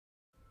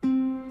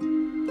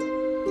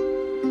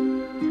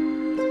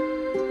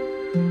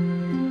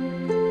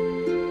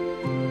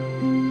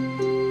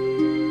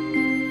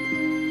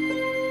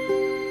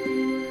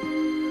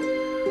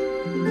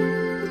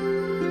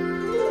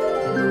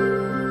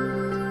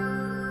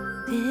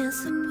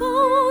Dance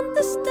upon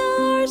the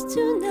stars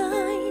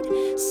tonight.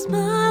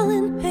 Smile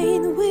and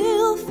pain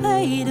will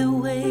fade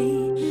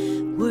away.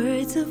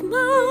 Words of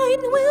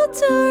mine will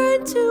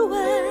turn to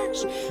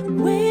ash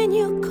when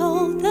you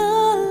call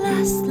the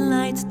last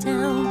light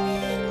down.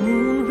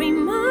 Moon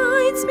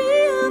reminds me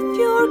of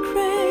your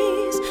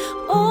grace.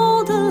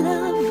 All the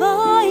love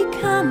I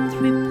can't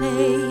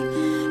repay.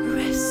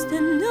 Rest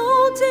and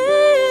know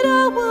that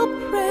I will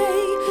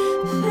pray.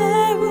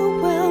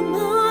 Farewell,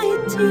 my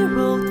dear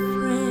old friend.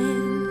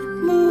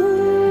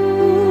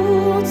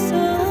 Moon,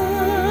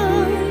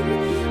 sun,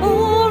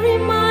 oh,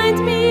 remind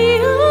me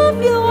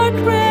of your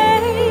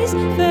grace.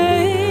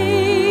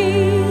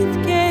 Faith,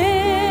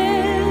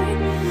 care,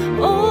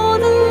 all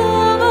the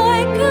love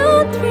I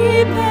can't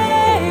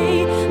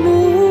repay.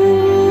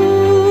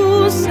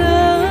 Moon,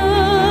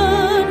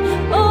 sun,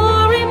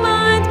 oh,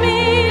 remind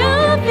me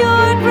of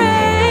your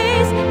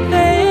grace.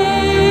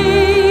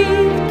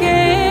 Faith,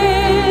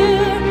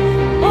 care,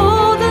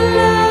 all the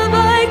love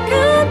I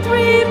can't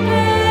repay.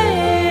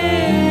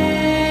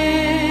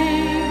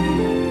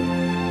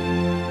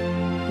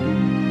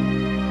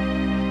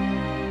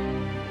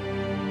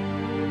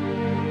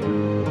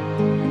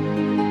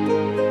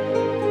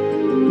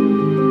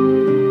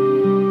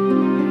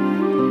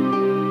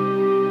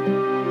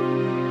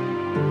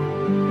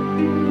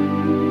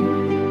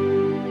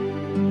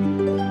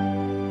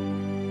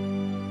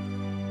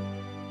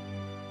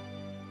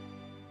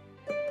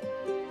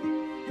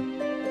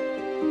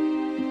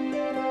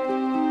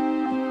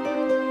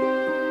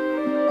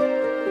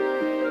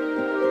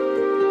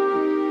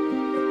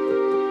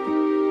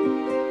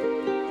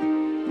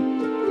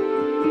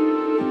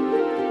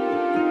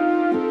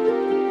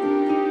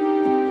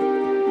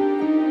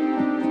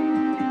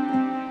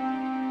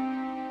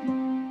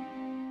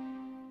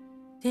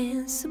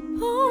 Dance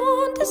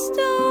upon the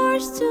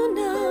stars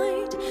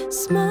tonight.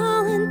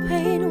 Smile and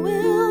pain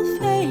will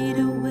fade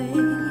away.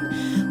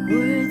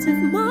 Words of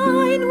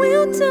mine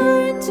will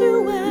turn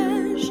to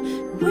ash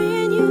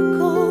when you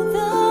call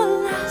the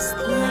last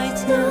light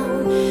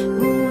down.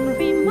 Moon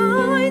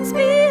reminds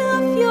me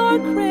of your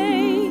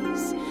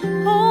grace.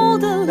 All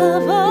the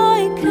love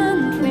I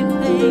can't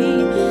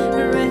repay.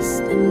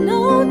 Rest and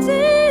know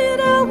that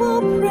I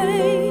will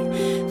pray.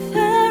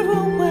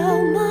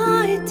 Farewell,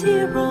 my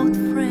dear old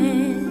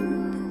friend.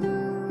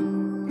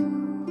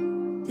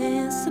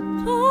 Dance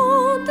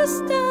upon the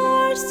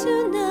stars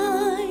tonight.